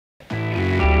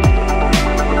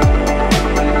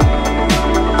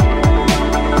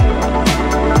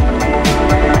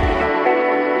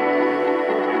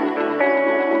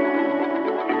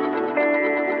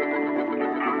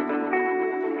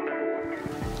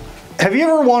Have you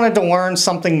ever wanted to learn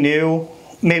something new?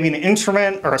 Maybe an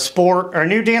instrument or a sport or a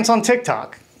new dance on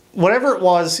TikTok? Whatever it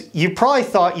was, you probably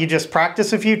thought you just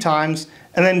practice a few times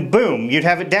and then boom, you'd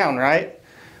have it down, right?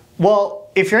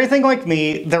 Well, if you're anything like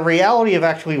me, the reality of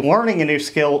actually learning a new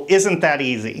skill isn't that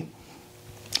easy.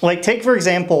 Like, take for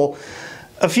example,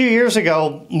 a few years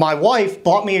ago, my wife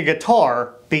bought me a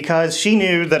guitar because she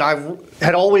knew that I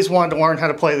had always wanted to learn how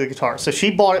to play the guitar. So she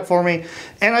bought it for me,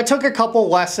 and I took a couple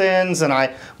lessons and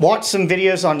I watched some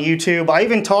videos on YouTube. I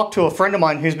even talked to a friend of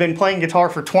mine who's been playing guitar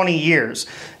for 20 years,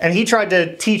 and he tried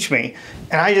to teach me,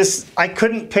 and I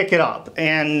couldn't pick it up,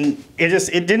 and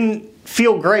it didn't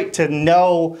feel great to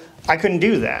know I couldn't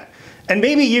do that. And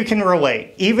maybe you can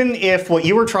relate. Even if what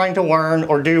you were trying to learn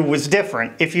or do was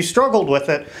different, if you struggled with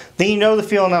it, then you know the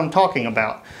feeling I'm talking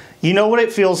about. You know what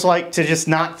it feels like to just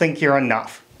not think you're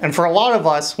enough. And for a lot of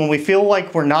us, when we feel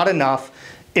like we're not enough,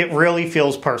 it really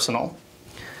feels personal.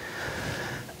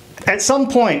 At some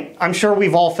point, I'm sure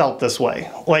we've all felt this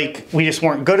way. Like we just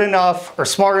weren't good enough, or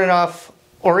smart enough,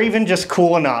 or even just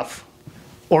cool enough,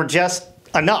 or just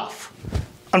enough.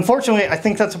 Unfortunately, I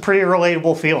think that's a pretty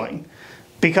relatable feeling.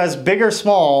 Because big or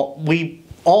small, we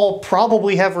all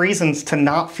probably have reasons to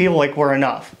not feel like we're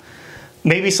enough.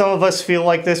 Maybe some of us feel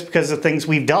like this because of things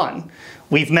we've done.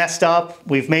 We've messed up,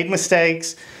 we've made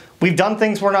mistakes, we've done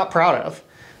things we're not proud of.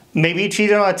 Maybe you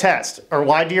cheated on a test, or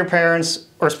lied to your parents,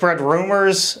 or spread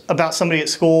rumors about somebody at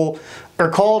school, or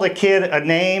called a kid a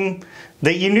name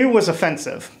that you knew was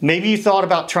offensive. Maybe you thought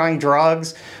about trying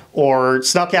drugs, or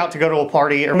snuck out to go to a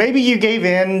party, or maybe you gave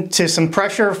in to some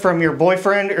pressure from your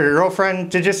boyfriend or your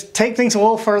girlfriend to just take things a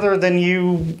little further than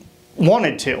you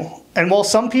wanted to. And while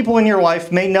some people in your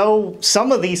life may know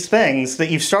some of these things that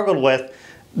you've struggled with,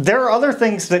 there are other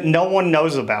things that no one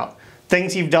knows about.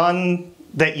 Things you've done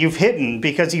that you've hidden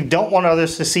because you don't want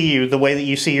others to see you the way that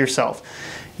you see yourself.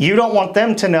 You don't want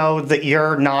them to know that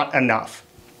you're not enough.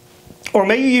 Or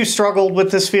maybe you struggled with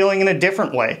this feeling in a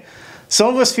different way.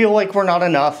 Some of us feel like we're not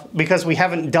enough because we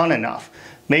haven't done enough.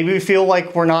 Maybe we feel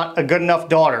like we're not a good enough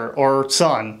daughter or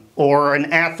son, or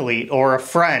an athlete, or a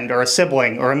friend, or a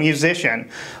sibling, or a musician,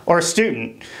 or a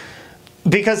student.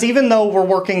 Because even though we're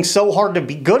working so hard to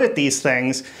be good at these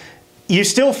things, you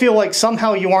still feel like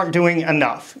somehow you aren't doing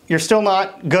enough. You're still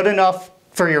not good enough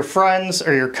for your friends,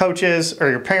 or your coaches, or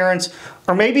your parents,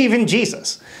 or maybe even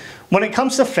Jesus. When it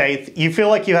comes to faith, you feel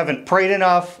like you haven't prayed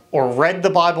enough, or read the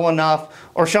Bible enough,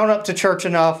 or shown up to church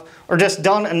enough, or just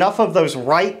done enough of those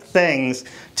right things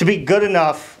to be good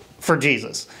enough for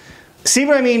Jesus. See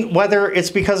what I mean? Whether it's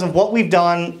because of what we've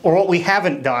done or what we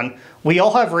haven't done, we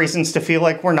all have reasons to feel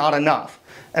like we're not enough.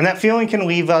 And that feeling can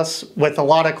leave us with a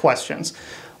lot of questions.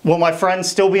 Will my friends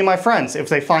still be my friends if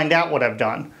they find out what I've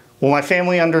done? Will my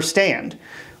family understand?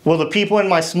 Will the people in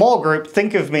my small group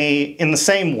think of me in the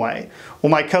same way?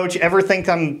 Will my coach ever think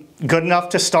I'm good enough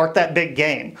to start that big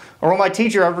game? Or will my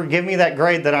teacher ever give me that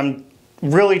grade that I'm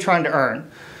really trying to earn?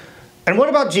 And what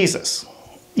about Jesus?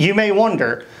 You may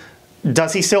wonder,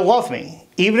 does he still love me?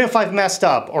 Even if I've messed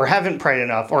up, or haven't prayed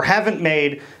enough, or haven't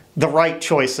made the right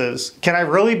choices, can I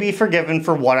really be forgiven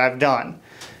for what I've done?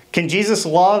 Can Jesus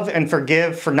love and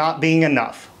forgive for not being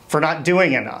enough, for not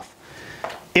doing enough?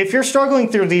 If you're struggling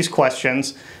through these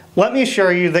questions, let me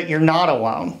assure you that you're not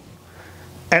alone.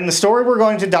 And the story we're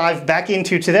going to dive back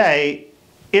into today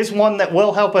is one that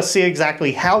will help us see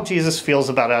exactly how Jesus feels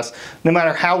about us, no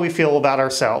matter how we feel about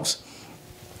ourselves.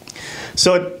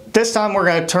 So at this time, we're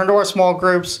going to turn to our small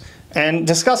groups and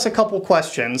discuss a couple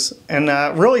questions and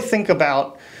really think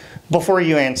about before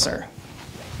you answer.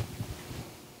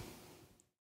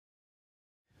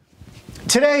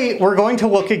 Today, we're going to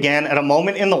look again at a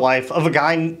moment in the life of a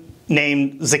guy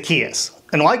named Zacchaeus.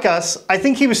 And like us, I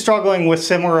think he was struggling with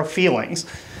similar feelings.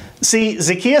 See,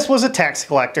 Zacchaeus was a tax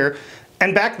collector,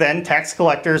 and back then, tax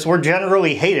collectors were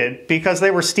generally hated because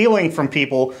they were stealing from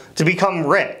people to become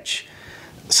rich.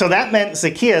 So that meant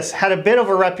Zacchaeus had a bit of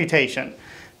a reputation.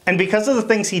 And because of the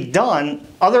things he'd done,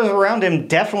 others around him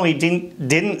definitely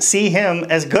didn't see him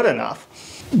as good enough.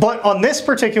 But on this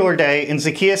particular day in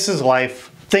Zacchaeus' life,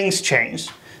 things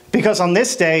changed. Because on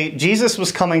this day, Jesus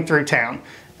was coming through town.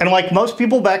 And like most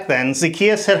people back then,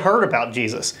 Zacchaeus had heard about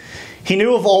Jesus. He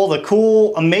knew of all the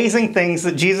cool, amazing things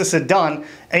that Jesus had done,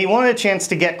 and he wanted a chance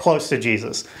to get close to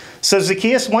Jesus. So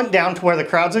Zacchaeus went down to where the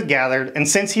crowds had gathered, and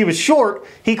since he was short,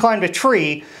 he climbed a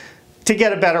tree to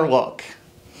get a better look.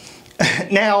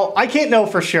 Now, I can't know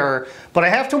for sure, but I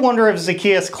have to wonder if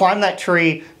Zacchaeus climbed that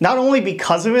tree not only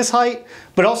because of his height,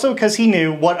 but also because he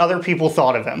knew what other people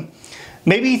thought of him.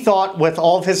 Maybe he thought with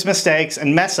all of his mistakes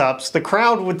and mess-ups, the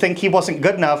crowd would think he wasn't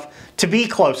good enough to be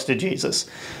close to Jesus.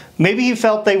 Maybe he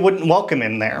felt they wouldn't welcome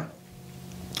him there.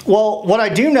 Well, what I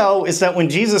do know is that when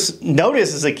Jesus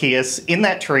noticed Zacchaeus in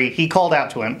that tree, he called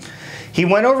out to him. He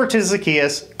went over to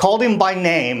Zacchaeus, called him by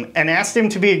name, and asked him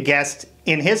to be a guest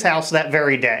in his house that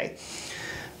very day.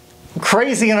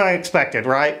 Crazy and unexpected,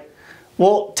 right?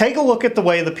 Well, take a look at the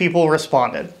way the people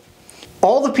responded.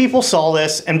 All the people saw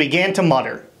this and began to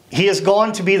mutter, "He has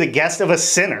gone to be the guest of a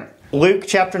sinner." Luke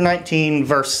chapter 19,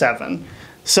 verse 7.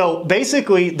 So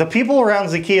basically, the people around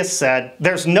Zacchaeus said,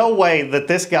 there's no way that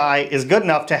this guy is good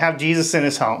enough to have Jesus in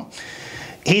his home.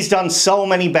 He's done so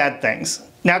many bad things.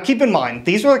 Now keep in mind,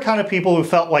 these were the kind of people who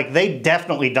felt like they'd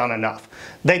definitely done enough.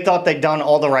 They thought they'd done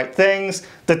all the right things,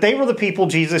 that they were the people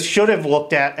Jesus should have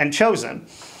looked at and chosen.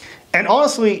 And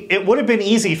honestly, it would have been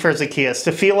easy for Zacchaeus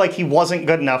to feel like he wasn't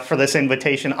good enough for this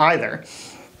invitation either.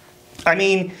 I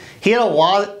mean, he had a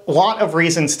lot of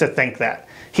reasons to think that.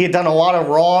 He had done a lot of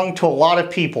wrong to a lot of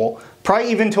people,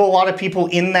 probably even to a lot of people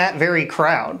in that very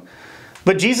crowd.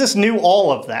 But Jesus knew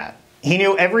all of that. He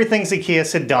knew everything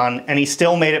Zacchaeus had done, and he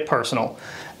still made it personal.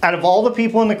 Out of all the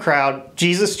people in the crowd,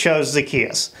 Jesus chose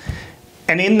Zacchaeus.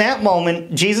 And in that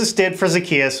moment, Jesus did for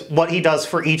Zacchaeus what he does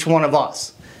for each one of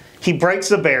us. He breaks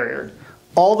the barrier.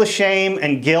 All the shame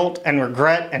and guilt and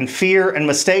regret and fear and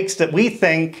mistakes that we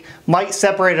think might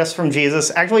separate us from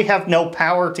Jesus actually have no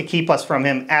power to keep us from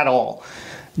him at all.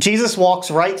 Jesus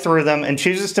walks right through them and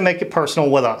chooses to make it personal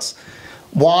with us.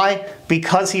 Why?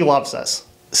 Because he loves us.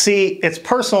 See, it's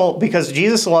personal because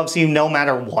Jesus loves you no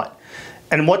matter what.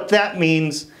 And what that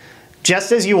means,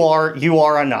 just as you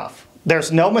are enough.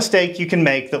 There's no mistake you can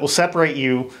make that will separate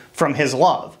you from his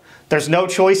love. There's no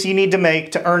choice you need to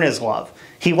make to earn his love.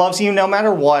 He loves you no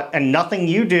matter what, and nothing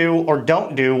you do or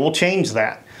don't do will change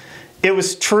that. It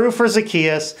was true for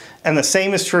Zacchaeus, and the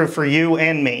same is true for you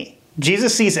and me.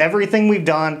 Jesus sees everything we've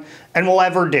done and will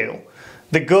ever do.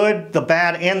 The good, the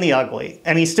bad, and the ugly.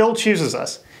 And he still chooses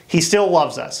us. He still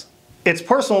loves us. It's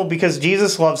personal because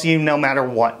Jesus loves you no matter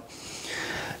what.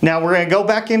 Now we're going to go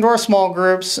back into our small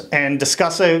groups and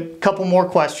discuss a couple more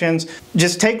questions.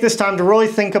 Just take this time to really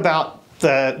think about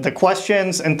the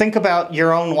questions and think about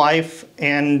your own life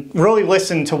and really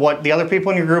listen to what the other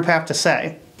people in your group have to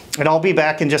say. And I'll be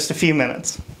back in just a few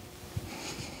minutes.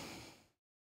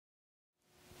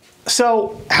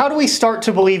 So, how do we start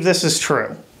to believe this is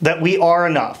true? That we are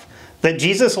enough? That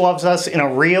Jesus loves us in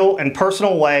a real and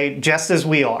personal way just as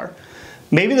we are?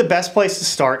 Maybe the best place to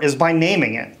start is by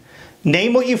naming it.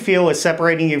 Name what you feel is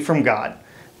separating you from God.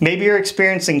 Maybe you're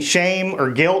experiencing shame or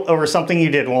guilt over something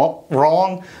you did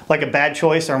wrong, like a bad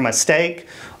choice or a mistake.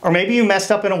 Or maybe you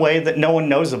messed up in a way that no one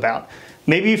knows about.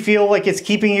 Maybe you feel like it's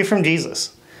keeping you from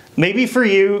Jesus. Maybe for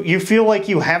you, you feel like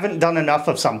you haven't done enough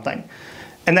of something.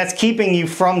 And that's keeping you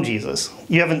from Jesus.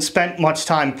 You haven't spent much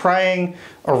time praying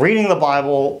or reading the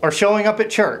Bible or showing up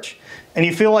at church. And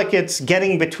you feel like it's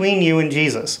getting between you and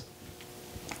Jesus.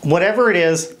 Whatever it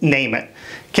is, name it.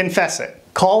 Confess it.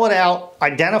 Call it out.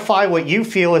 Identify what you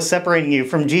feel is separating you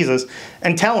from Jesus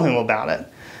and tell him about it.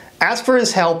 Ask for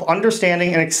his help,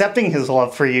 understanding and accepting his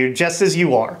love for you just as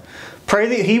you are. Pray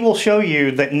that he will show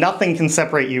you that nothing can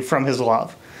separate you from his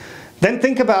love. Then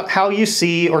think about how you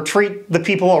see or treat the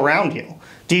people around you.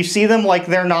 Do you see them like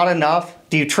they're not enough?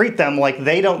 Do you treat them like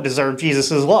they don't deserve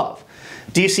Jesus' love?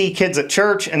 Do you see kids at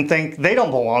church and think they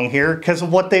don't belong here because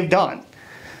of what they've done?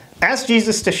 Ask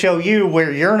Jesus to show you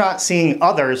where you're not seeing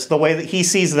others the way that he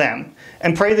sees them,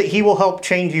 and pray that he will help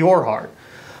change your heart.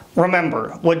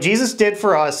 Remember, what Jesus did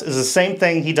for us is the same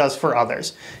thing he does for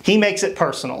others. He makes it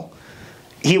personal.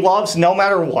 He loves no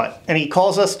matter what, and he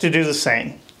calls us to do the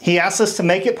same. He asks us to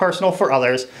make it personal for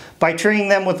others by treating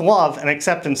them with love and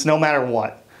acceptance no matter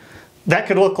what. That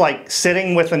could look like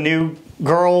sitting with a new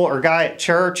girl or guy at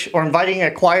church, or inviting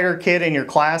a quieter kid in your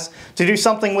class to do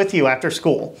something with you after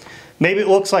school. Maybe it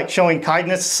looks like showing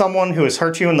kindness to someone who has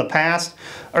hurt you in the past,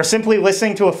 or simply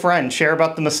listening to a friend share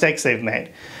about the mistakes they've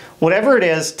made. Whatever it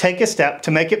is, take a step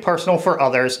to make it personal for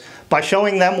others by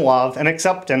showing them love and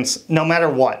acceptance no matter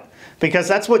what, because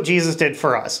that's what Jesus did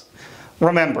for us.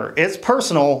 Remember, it's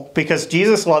personal because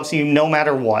Jesus loves you no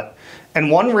matter what. And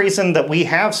one reason that we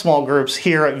have small groups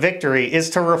here at Victory is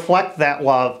to reflect that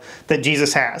love that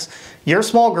Jesus has. Your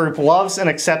small group loves and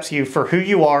accepts you for who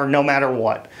you are no matter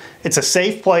what. It's a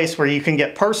safe place where you can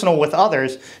get personal with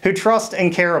others who trust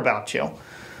and care about you.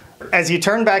 As you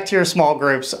turn back to your small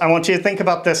groups, I want you to think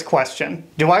about this question.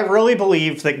 Do I really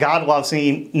believe that God loves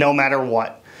me no matter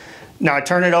what? Now I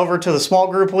turn it over to the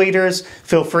small group leaders.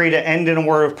 Feel free to end in a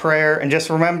word of prayer, and just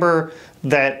remember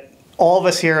that all of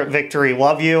us here at Victory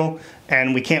love you,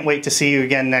 and we can't wait to see you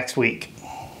again next week.